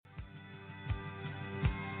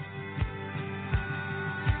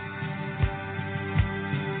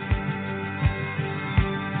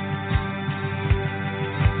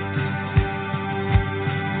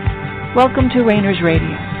Welcome to Rainers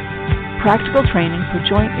Radio, practical training for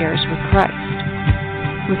joint heirs with Christ,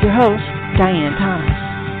 with your host, Diane Thomas.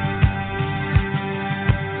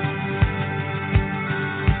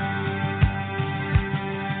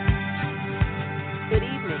 Good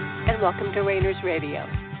evening, and welcome to Rainers Radio.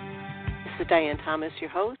 This is Diane Thomas, your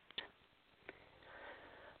host.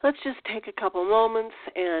 Let's just take a couple moments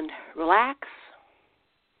and relax.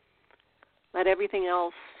 Let everything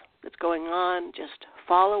else that's going on just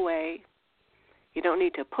fall away. You don't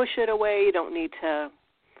need to push it away. You don't need to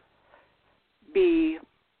be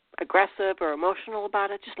aggressive or emotional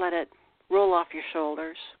about it. Just let it roll off your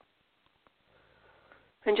shoulders.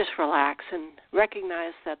 And just relax and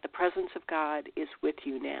recognize that the presence of God is with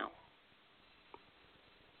you now.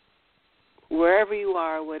 Wherever you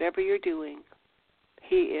are, whatever you're doing,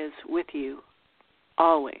 He is with you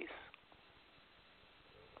always.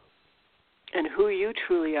 And who you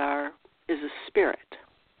truly are is a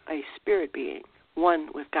spirit being, one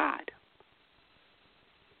with God.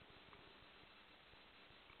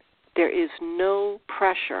 There is no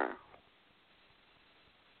pressure,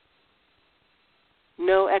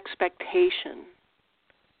 no expectation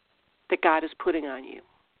that God is putting on you.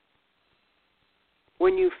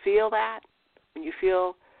 When you feel that, when you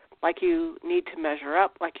feel like you need to measure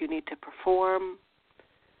up, like you need to perform,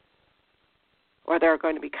 or there are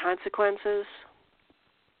going to be consequences,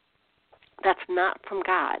 that's not from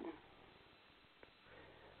God.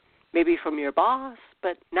 Maybe from your boss,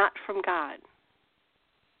 but not from God.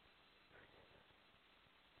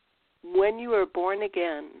 When you were born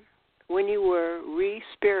again, when you were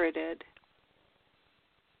re-spirited,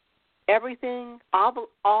 everything,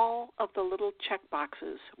 all of the little check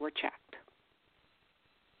boxes were checked.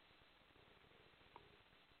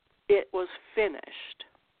 It was finished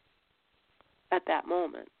at that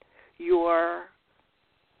moment. Your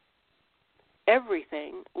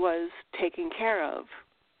everything was taken care of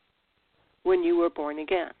when you were born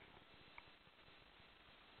again.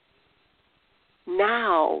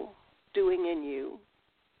 Now, doing in you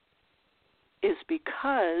is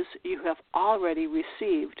because you have already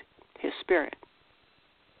received His Spirit.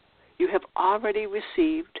 You have already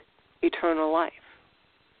received eternal life.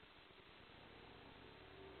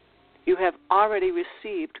 You have already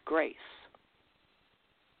received grace.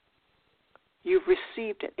 You've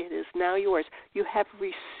received it. It is now yours. You have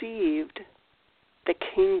received the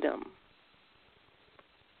kingdom.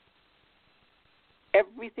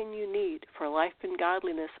 Everything you need for life and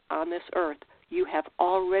godliness on this earth, you have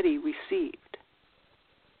already received.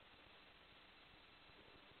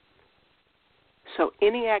 So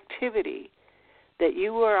any activity that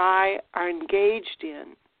you or I are engaged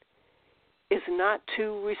in is not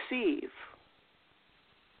to receive.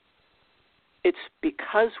 It's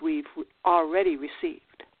because we've already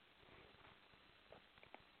received.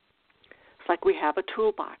 It's like we have a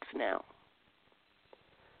toolbox now.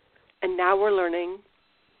 And now we're learning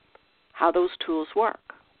how those tools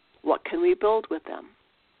work. What can we build with them?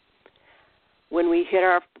 When we hit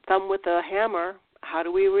our thumb with a hammer, how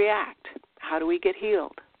do we react? How do we get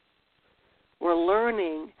healed? We're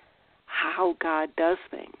learning how God does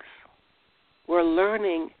things. We're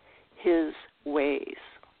learning His ways.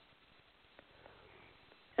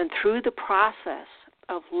 And through the process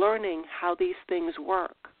of learning how these things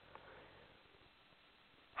work,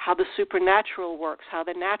 how the supernatural works, how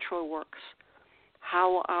the natural works,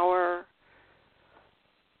 how our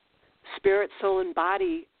spirit, soul, and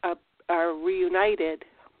body are reunited,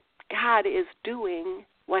 God is doing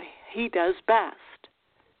what He does best.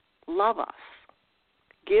 Love us.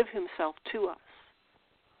 Give Himself to us.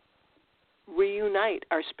 Reunite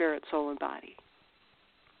our spirit, soul, and body.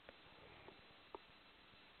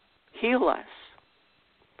 Heal us.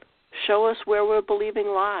 Show us where we're believing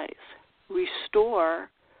lies. Restore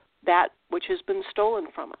that which has been stolen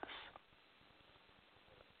from us.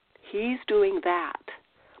 He's doing that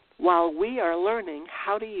while we are learning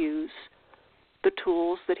how to use the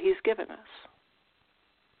tools that He's given us.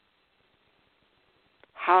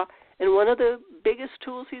 And one of the biggest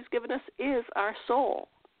tools He's given us is our soul.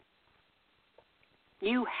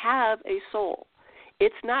 You have a soul.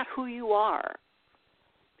 It's not who you are.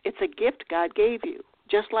 It's a gift God gave you,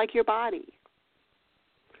 just like your body.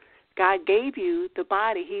 God gave you the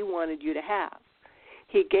body He wanted you to have.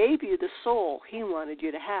 He gave you the soul He wanted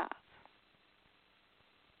you to have.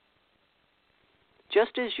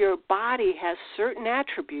 Just as your body has certain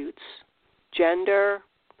attributes, gender,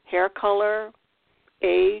 hair color,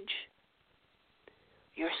 age,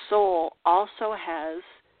 your soul also has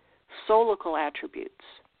soulical attributes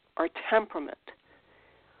or temperament.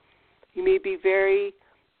 You may be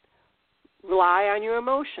rely on your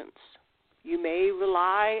emotions. You may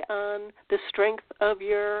rely on the strength of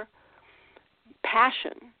your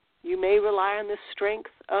passion. You may rely on the strength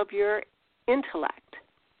of your intellect.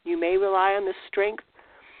 You may rely on the strength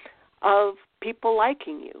of people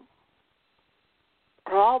liking you,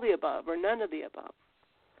 or all the above, or none of the above.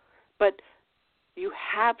 But you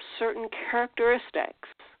have certain characteristics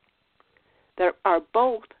that are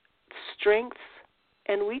both strengths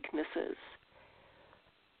and weaknesses,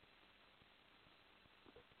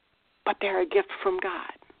 but they're a gift from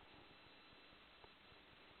God.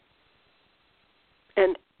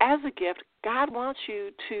 And as a gift, God wants you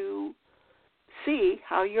to see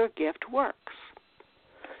how your gift works,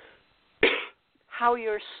 how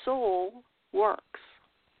your soul works.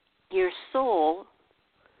 Your soul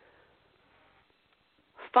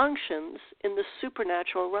functions in the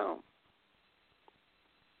supernatural realm,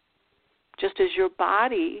 just as your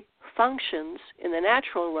body functions in the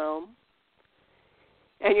natural realm,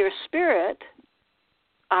 and your spirit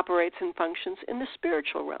operates and functions in the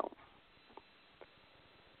spiritual realm.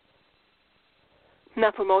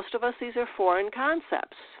 Now, for most of us, these are foreign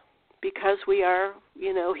concepts because we are,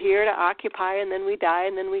 here to occupy, and then we die,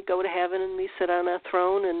 and then we go to heaven, and we sit on a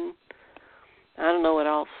throne, and I don't know what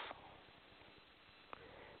else.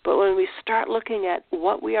 But when we start looking at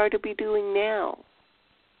what we are to be doing now,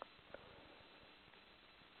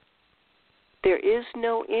 there is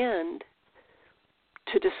no end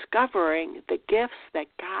to discovering the gifts that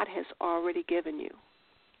God has already given you.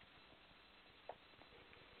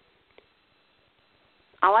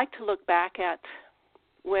 I like to look back at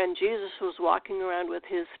when Jesus was walking around with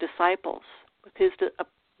his disciples,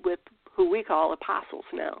 with who we call apostles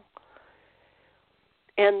now.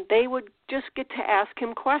 And they would just get to ask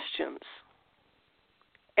him questions.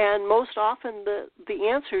 And most often the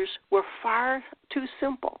answers were far too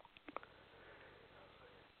simple.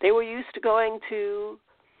 They were used to going to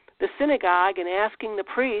the synagogue and asking the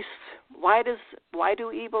priests, why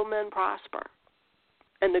do evil men prosper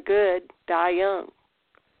and the good die young?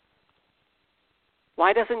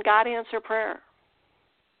 Why doesn't God answer prayer?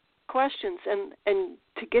 Questions. And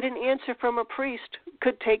to get an answer from a priest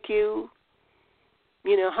could take you,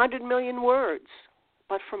 100 million words.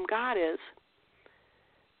 But from God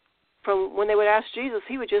from when they would ask Jesus,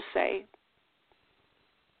 he would just say,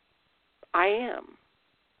 I am.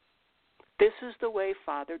 This is the way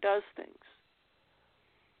Father does things.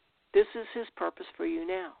 This is his purpose for you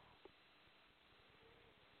now.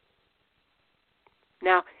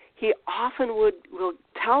 Now, he often will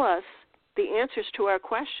tell us the answers to our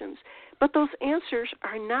questions, but those answers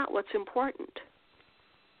are not what's important.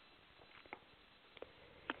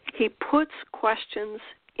 He puts questions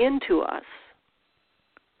into us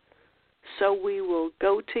so we will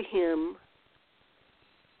go to him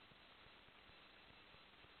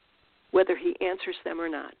whether he answers them or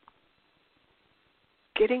not.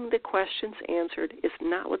 Getting the questions answered is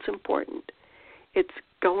not what's important. It's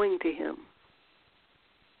going to him.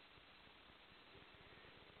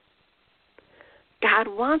 God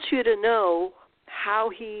wants you to know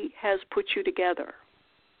how he has put you together.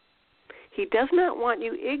 He does not want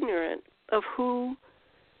you ignorant of who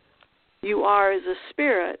you are as a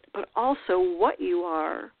spirit, but also what you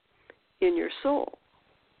are in your soul.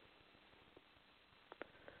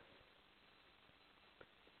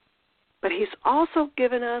 But he's also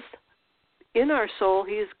given us, in our soul,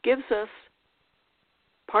 he gives us,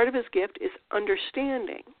 part of his gift is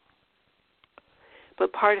understanding.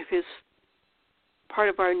 But part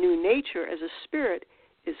of our new nature as a spirit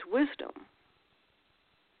is wisdom.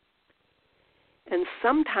 And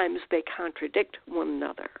sometimes they contradict one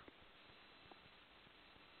another.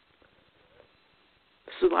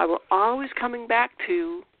 So I will always coming back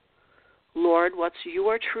to, Lord, what's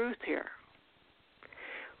your truth here?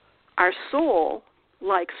 Our soul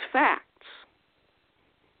likes facts.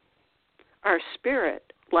 Our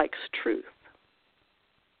spirit likes truth.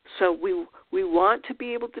 So we want to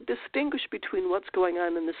be able to distinguish between what's going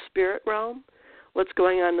on in the spirit realm, what's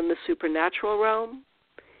going on in the supernatural realm,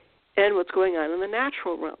 and what's going on in the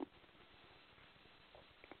natural realm.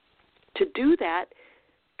 To do that,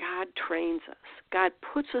 God trains us. God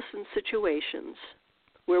puts us in situations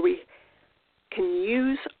where we can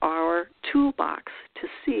use our toolbox to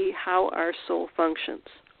see how our soul functions.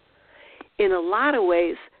 In a lot of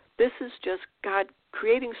ways, this is just God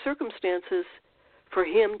creating circumstances for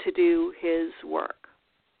him to do his work.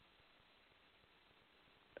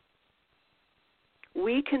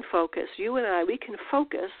 We can focus, you and I, we can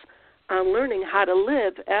focus on learning how to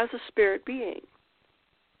live as a spirit being,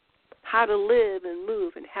 how to live and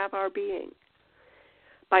move and have our being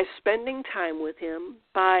by spending time with him,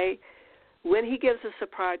 by, when he gives us a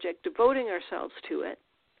project, devoting ourselves to it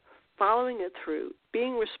following it through,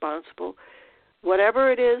 being responsible,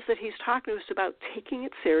 whatever it is that he's talking to us about, taking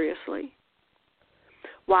it seriously,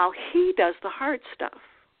 while he does the hard stuff,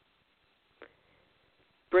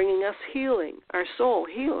 bringing us healing, our soul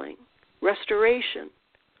healing, restoration,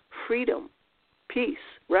 freedom, peace,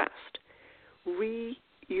 rest,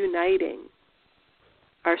 reuniting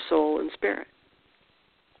our soul and spirit.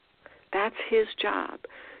 That's his job.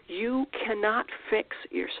 You cannot fix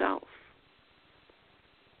yourself.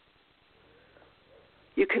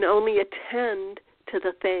 You can only attend to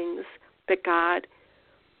the things that God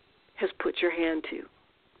has put your hand to.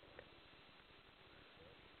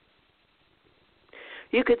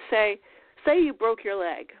 You could say you broke your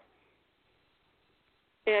leg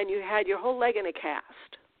and you had your whole leg in a cast,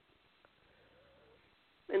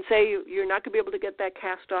 and say you're not going to be able to get that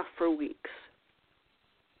cast off for weeks.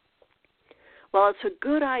 Well, it's a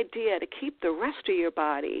good idea to keep the rest of your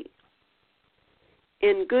body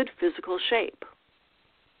in good physical shape.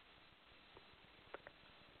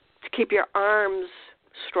 To keep your arms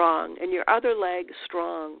strong and your other leg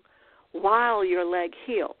strong while your leg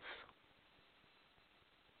heals.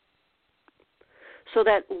 So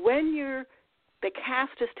that when the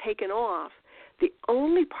cast is taken off, the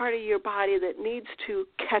only part of your body that needs to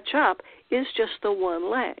catch up is just the one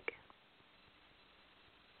leg.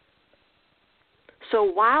 So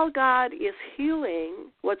while God is healing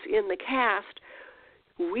what's in the cast,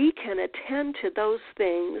 we can attend to those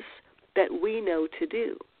things that we know to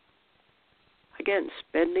do. Again,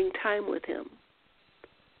 spending time with him.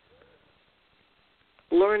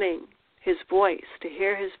 Learning his voice, to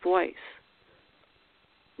hear his voice.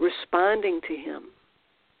 Responding to him.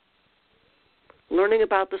 Learning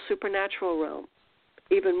about the supernatural realm,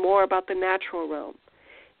 even more about the natural realm.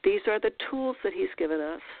 These are the tools that he's given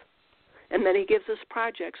us. And then he gives us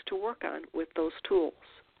projects to work on with those tools.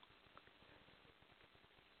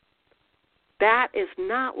 That is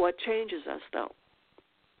not what changes us, though.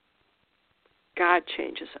 God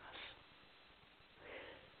changes us.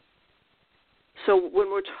 So when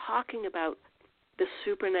we're talking about the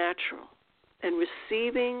supernatural and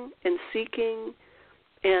receiving and seeking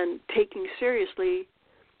and taking seriously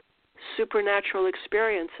supernatural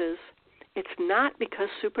experiences, it's not because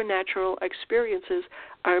supernatural experiences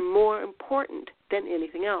are more important than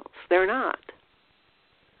anything else. They're not.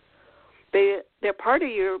 They're part of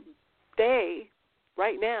your day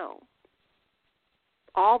right now,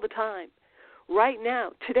 all the time. Right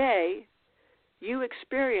now, today, you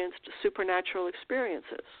experienced supernatural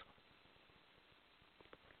experiences.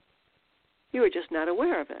 You were just not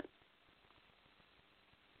aware of it.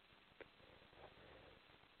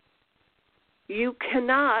 You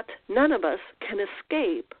cannot, none of us can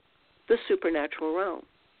escape the supernatural realm.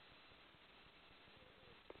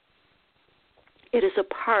 It is a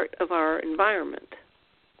part of our environment.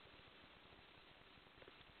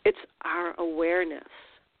 It's our awareness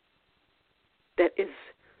that is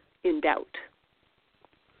in doubt.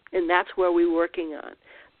 And that's where we're working on.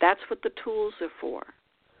 That's what the tools are for.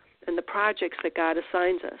 And the projects that God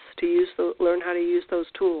assigns us to learn how to use those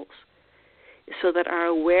tools, so that our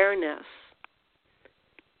awareness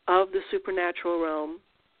of the supernatural realm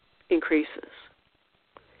increases.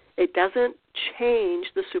 It doesn't change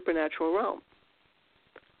the supernatural realm.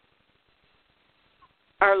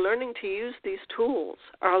 Our learning to use these tools,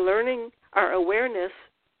 our awareness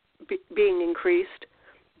being increased,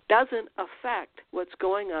 doesn't affect what's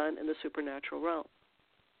going on in the supernatural realm.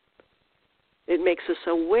 It makes us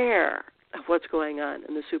aware of what's going on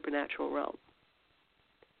in the supernatural realm.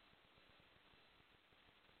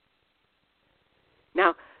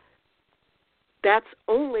 Now, that's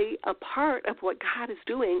only a part of what God is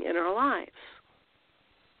doing in our lives.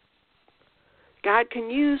 God can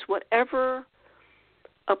use whatever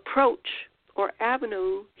approach or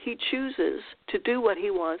avenue he chooses to do what he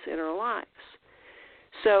wants in our lives.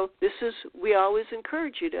 So we always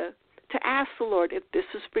encourage you to ask the Lord if this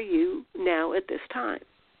is for you now at this time.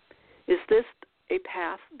 Is this a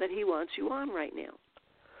path that he wants you on right now?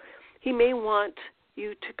 He may want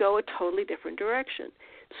you to go a totally different direction.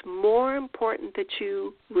 It's more important that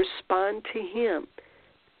you respond to him.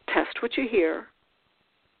 Test what you hear.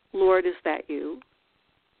 Lord, is that you?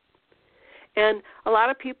 And a lot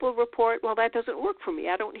of people report, well, that doesn't work for me.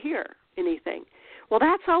 I don't hear anything. Well,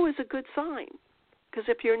 that's always a good sign. Because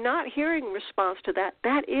if you're not hearing response to that,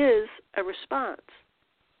 that is a response.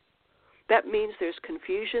 That means there's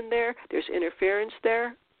confusion there, there's interference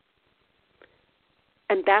there.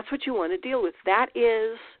 And that's what you want to deal with. That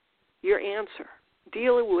is your answer.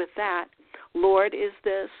 Dealing with that. Lord, is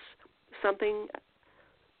this something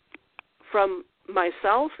from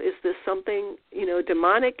myself? Is this something,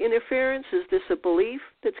 demonic interference? Is this a belief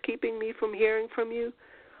that's keeping me from hearing from you?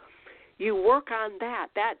 You work on that.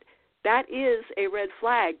 That is a red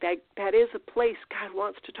flag. That is a place God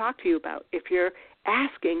wants to talk to you about. If you're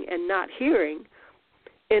asking and not hearing,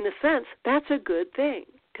 in a sense, that's a good thing,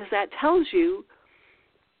 because that tells you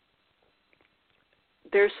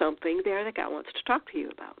there's something there that God wants to talk to you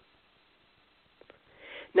about.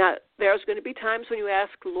 Now, there's going to be times when you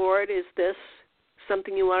ask, Lord, is this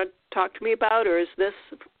something you want to talk to me about, or is this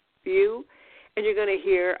you? And you're going to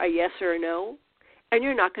hear a yes or a no, and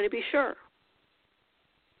you're not going to be sure.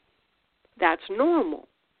 That's normal.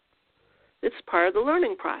 It's part of the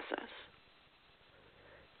learning process.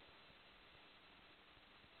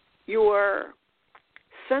 Your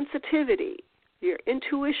sensitivity, your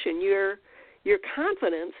intuition, your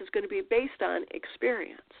confidence is going to be based on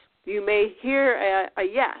experience. You may hear a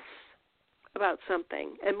yes about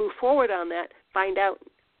something and move forward on that, find out,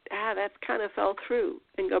 that kind of fell through,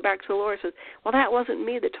 and go back to the Lord and say, well, that wasn't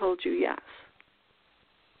me that told you yes.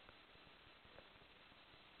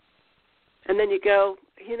 And then you go,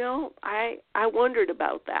 I wondered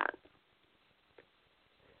about that.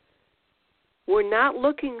 We're not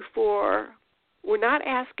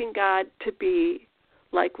asking God to be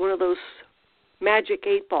like one of those magic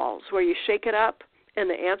 8 balls where you shake it up and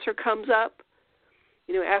the answer comes up.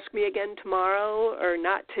 Ask me again tomorrow, or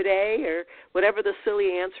not today, or whatever the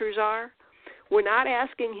silly answers are. We're not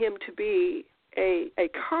asking him to be a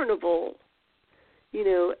carnival,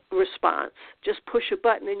 response. Just push a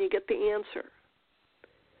button and you get the answer.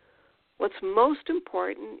 What's most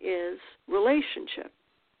important is relationship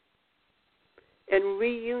and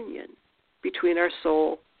reunion between our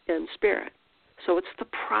soul and spirit. So it's the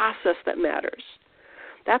process that matters.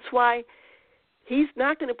 That's why he's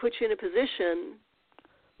not going to put you in a position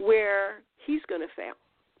where he's going to fail.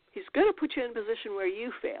 He's going to put you in a position where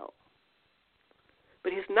you fail.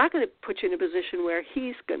 But he's not going to put you in a position where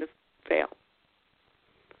he's going to fail.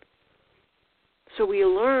 So we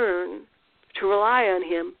learn to rely on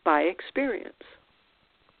him by experience.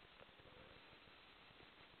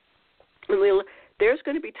 And there's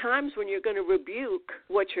going to be times when you're going to rebuke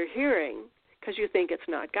what you're hearing because you think it's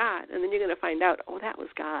not God. And then you're going to find out, that was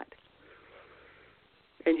God.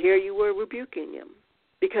 And here you were rebuking him.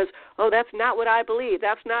 Because, that's not what I believe.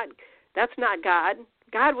 That's not God.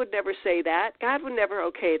 God would never say that. God would never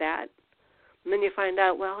okay that. And then you find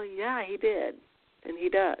out, well, yeah, he did. And he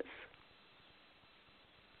does.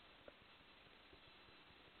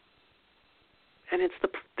 And it's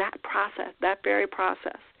that process, that very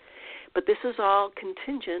process. But this is all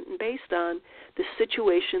contingent and based on the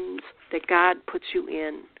situations that God puts you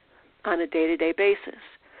in on a day-to-day basis.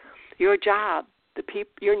 Your job,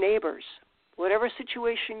 your neighbors, whatever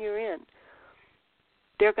situation you're in,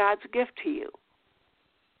 they're God's gift to you.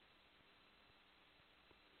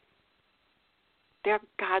 They're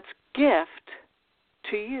God's gift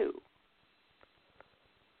to you.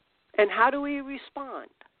 And how do we respond?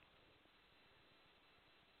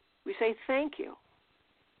 We say, thank you.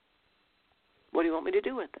 What do you want me to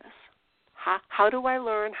do with this? How do I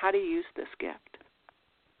learn how to use this gift?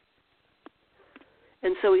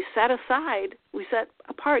 And so we set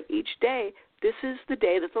apart each day, this is the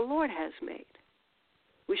day that the Lord has made.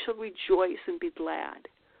 We shall rejoice and be glad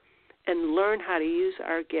and learn how to use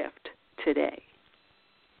our gift today.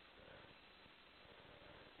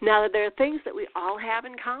 Now, there are things that we all have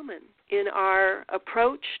in common in our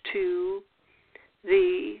approach to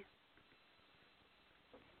the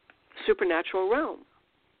supernatural realm.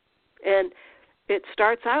 And it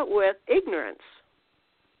starts out with ignorance.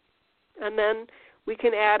 And then we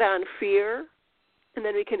can add on fear, and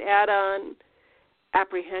then we can add on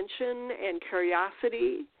apprehension and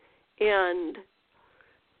curiosity and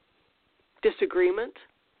disagreement.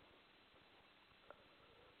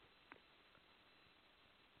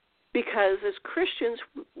 Because as Christians,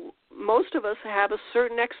 most of us have a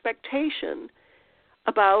certain expectation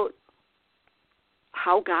about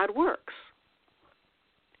how God works.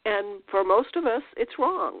 And for most of us, it's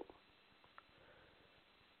wrong.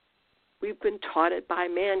 We've been taught it by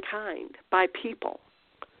mankind, by people,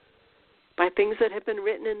 by things that have been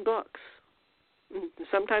written in books, and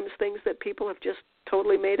sometimes things that people have just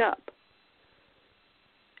totally made up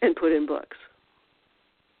and put in books.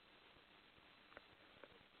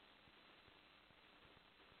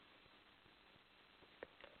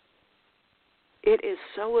 It is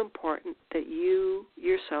so important that you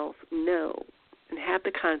yourself know and have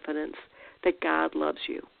the confidence that God loves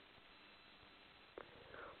you.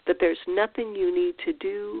 That there's nothing you need to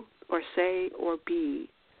do or say or be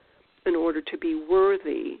in order to be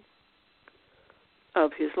worthy of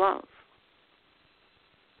his love.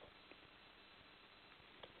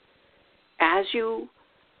 as you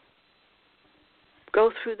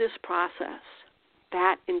go through this process,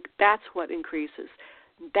 that's what increases.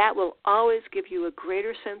 That will always give you a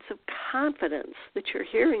greater sense of confidence that you're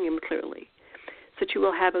hearing him clearly, so that you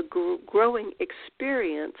will have a growing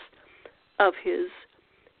experience of his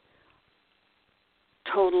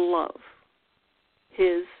total love,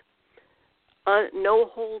 his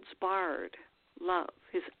no-holds-barred love,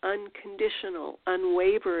 his unconditional,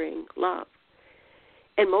 unwavering love.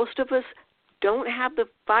 And most of us don't have the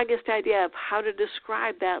vaguest idea of how to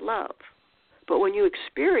describe that love. But when you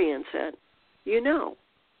experience it, you know.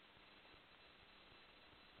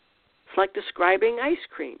 It's like describing ice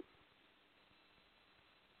cream,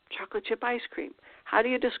 chocolate chip ice cream. How do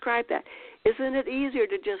you describe that? Isn't it easier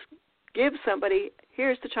to just give somebody,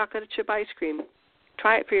 here's the chocolate chip ice cream,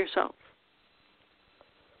 try it for yourself?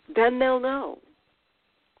 Then they'll know.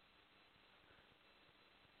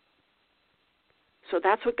 So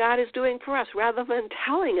that's what God is doing for us. Rather than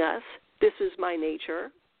telling us, this is my nature,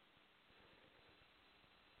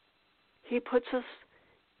 he puts us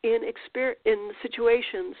in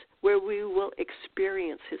situations where we will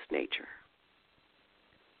experience his nature.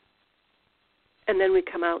 And then we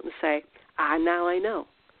come out and say, now I know.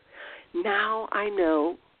 Now I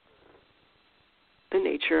know the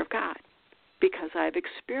nature of God because I've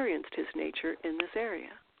experienced his nature in this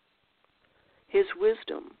area. His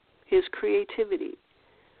wisdom, his creativity,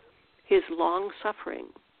 his long-suffering,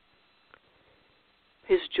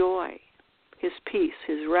 his joy, his peace,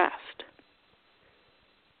 his rest,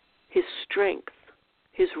 his strength,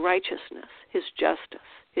 his righteousness, his justice,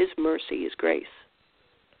 his mercy, his grace.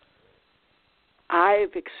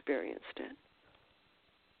 I've experienced it.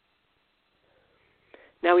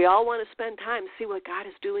 Now we all want to spend time to see what God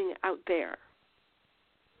is doing out there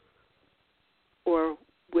or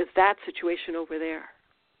with that situation over there.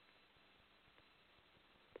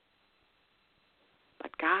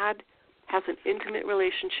 But God has an intimate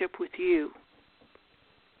relationship with you,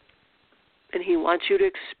 and he wants you to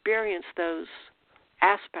experience those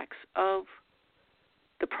aspects of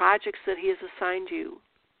the projects that he has assigned you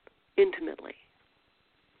intimately.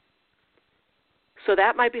 So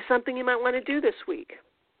that might be something you might want to do this week.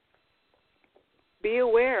 Be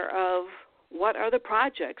aware of what are the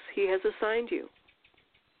projects he has assigned you.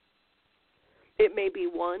 It may be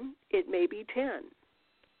 1, it may be 10.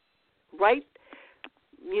 Write,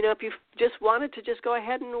 if you just wanted to just go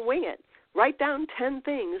ahead and wing it, write down 10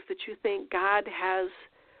 things that you think God has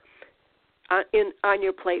on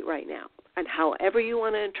your plate right now. And however you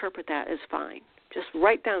want to interpret that is fine. Just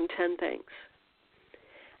write down 10 things.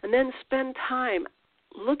 And then spend time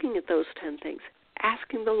looking at those 10 things,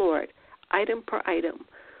 asking the Lord, item per item,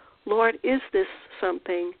 Lord, is this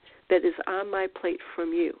something that is on my plate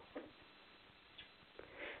from you?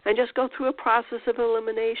 And just go through a process of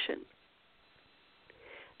elimination.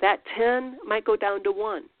 That 10 might go down to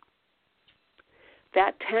 1.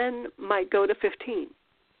 That 10 might go to 15.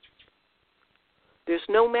 There's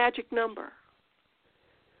no magic number.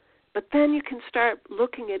 But then you can start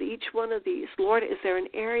looking at each one of these. Lord, is there an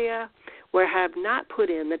area where I have not put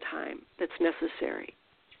in the time that's necessary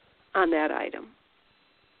on that item?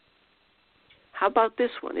 How about this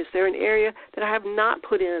one? Is there an area that I have not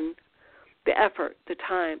put in the effort, the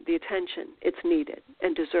time, the attention it's needed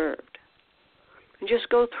and deserved? And just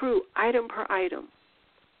go through item per item.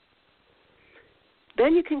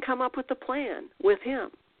 Then you can come up with a plan with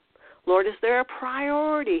him. Lord, is there a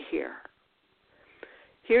priority here?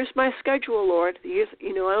 Here's my schedule, Lord.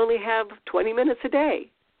 I only have 20 minutes a day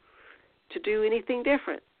to do anything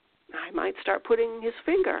different. I might start putting his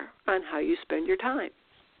finger on how you spend your time,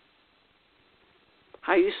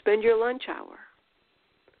 how you spend your lunch hour,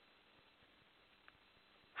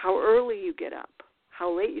 how early you get up,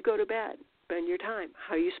 how late you go to bed, spend your time,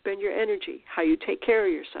 how you spend your energy, how you take care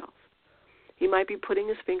of yourself. He might be putting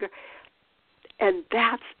his finger, and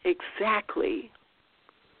that's exactly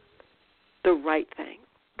the right thing.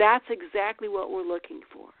 That's exactly what we're looking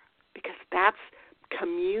for, because that's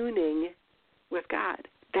communing with God.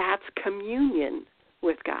 That's communion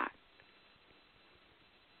with God,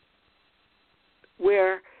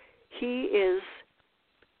 where he is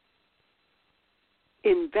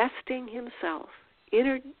investing himself,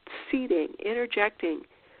 interjecting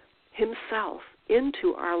himself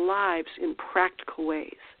into our lives in practical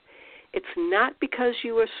ways. It's not because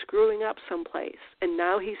you are screwing up someplace and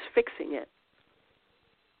now he's fixing it,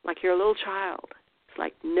 like you're a little child. It's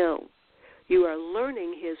like, no. You are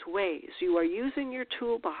learning his ways. You are using your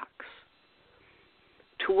toolbox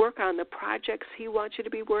to work on the projects he wants you to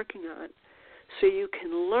be working on so you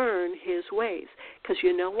can learn his ways. Because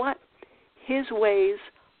you know what? His ways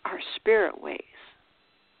are spirit ways.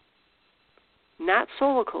 not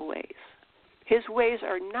soulical ways. His ways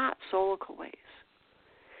are not soulical ways.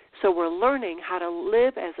 So we're learning how to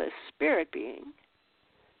live as a spirit being,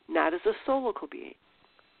 not as a soulical being.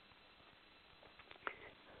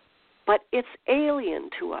 But it's alien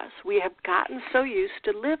to us. We have gotten so used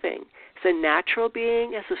to living as a natural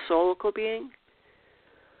being, as a soulical being.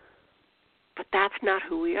 But that's not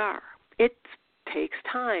who we are. It takes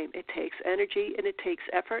time, it takes energy, and it takes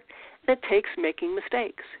effort, and it takes making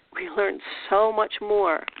mistakes. We learn so much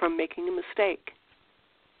more from making a mistake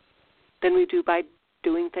than we do by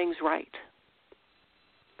doing things right.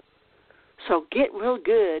 So get real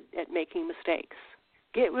good at making mistakes.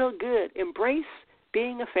 Get real good. Embrace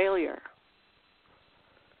being a failure.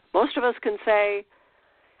 Most of us can say,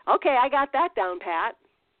 okay, I got that down pat.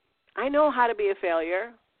 I know how to be a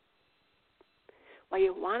failure. Well,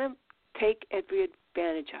 you want to take every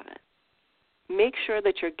advantage of it. Make sure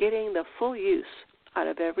that you're getting the full use out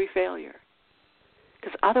of every failure,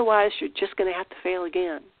 because otherwise you're just going to have to fail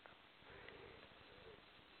again.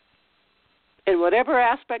 And whatever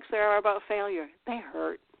aspects there are about failure, they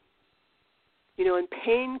hurt. And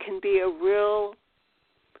pain can be a real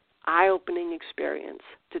eye-opening experience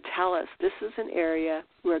to tell us this is an area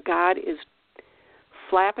where God is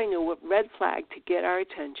flapping a red flag to get our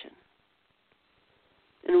attention.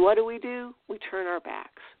 And what do? We turn our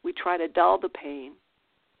backs. We try to dull the pain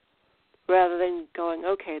rather than going,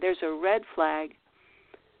 okay, there's a red flag.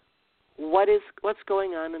 What's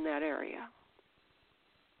going on in that area?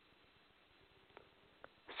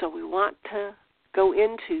 So we want to go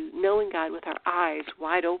into knowing God with our eyes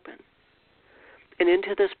wide open, and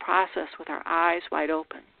into this process with our eyes wide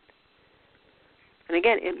open. And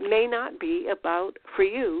again, it may not be about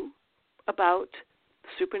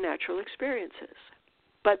supernatural experiences,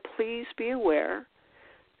 but please be aware,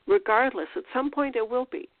 regardless, at some point it will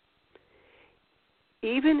be.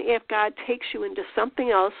 Even if God takes you into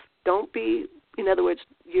something else, don't be, in other words,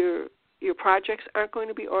 your projects aren't going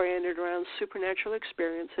to be oriented around supernatural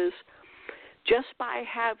experiences. Just by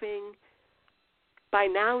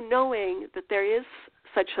now knowing that there is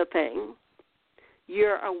such a thing,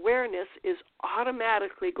 your awareness is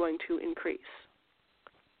automatically going to increase,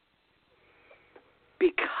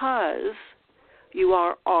 because you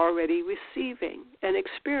are already receiving and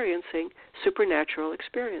experiencing supernatural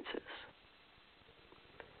experiences.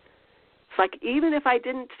 It's like, even if I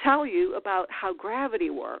didn't tell you about how gravity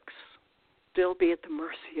works, still be at the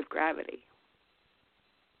mercy of gravity.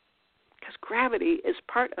 Because gravity is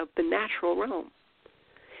part of the natural realm.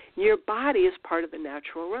 Your body is part of the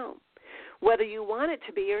natural realm, whether you want it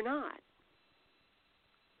to be or not.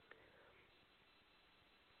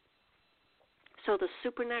 So the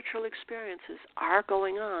supernatural experiences are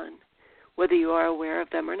going on, whether you are aware of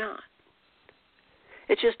them or not.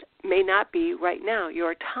 It just may not be right now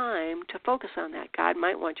your time to focus on that. God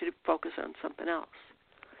might want you to focus on something else.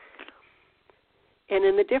 And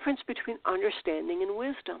in the difference between understanding and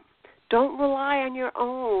wisdom, don't rely on your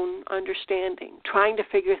own understanding, trying to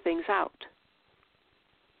figure things out.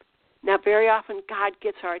 Now, very often God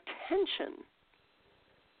gets our attention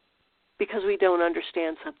because we don't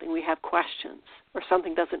understand something. We have questions, or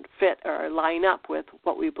something doesn't fit or line up with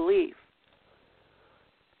what we believe.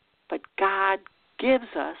 But God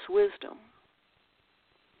gives us wisdom.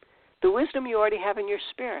 The wisdom you already have in your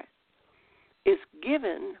spirit is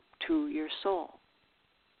given to your soul.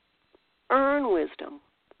 Earn wisdom.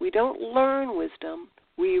 We don't learn wisdom,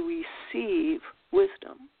 we receive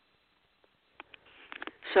wisdom.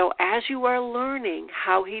 So as you are learning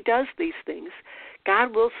how he does these things,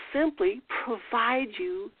 God will simply provide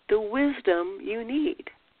you the wisdom you need.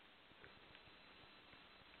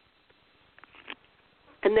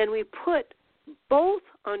 And then we put both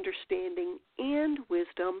understanding and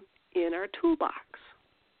wisdom in our toolbox,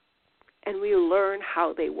 and we learn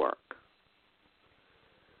how they work.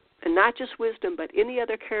 And not just wisdom, but any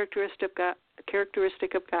other characteristic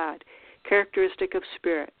of God, characteristic of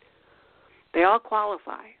Spirit. They all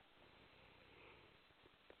qualify.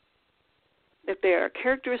 If they are a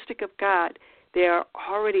characteristic of God, they are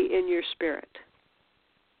already in your spirit.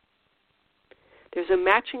 There's a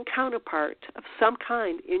matching counterpart of some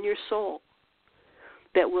kind in your soul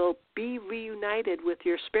that will be reunited with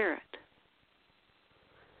your spirit.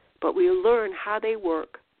 But we learn how they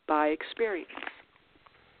work by experience.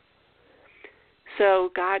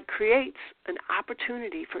 So God creates an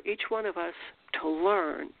opportunity for each one of us to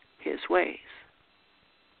learn his ways.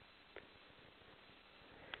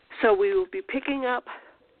 So we will be picking up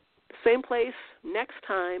the same place next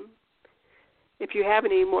time. If you have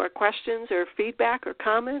any more questions or feedback or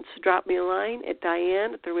comments, drop me a line at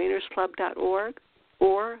diane@therainersclub.org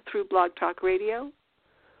or through Blog Talk Radio.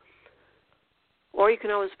 Or you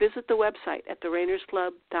can always visit the website at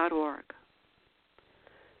therainersclub.org.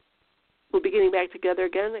 We'll be getting back together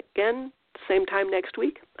again, same time next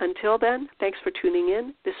week. Until then, thanks for tuning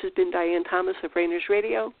in. This has been Diane Thomas of Rainers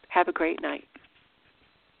Radio. Have a great night.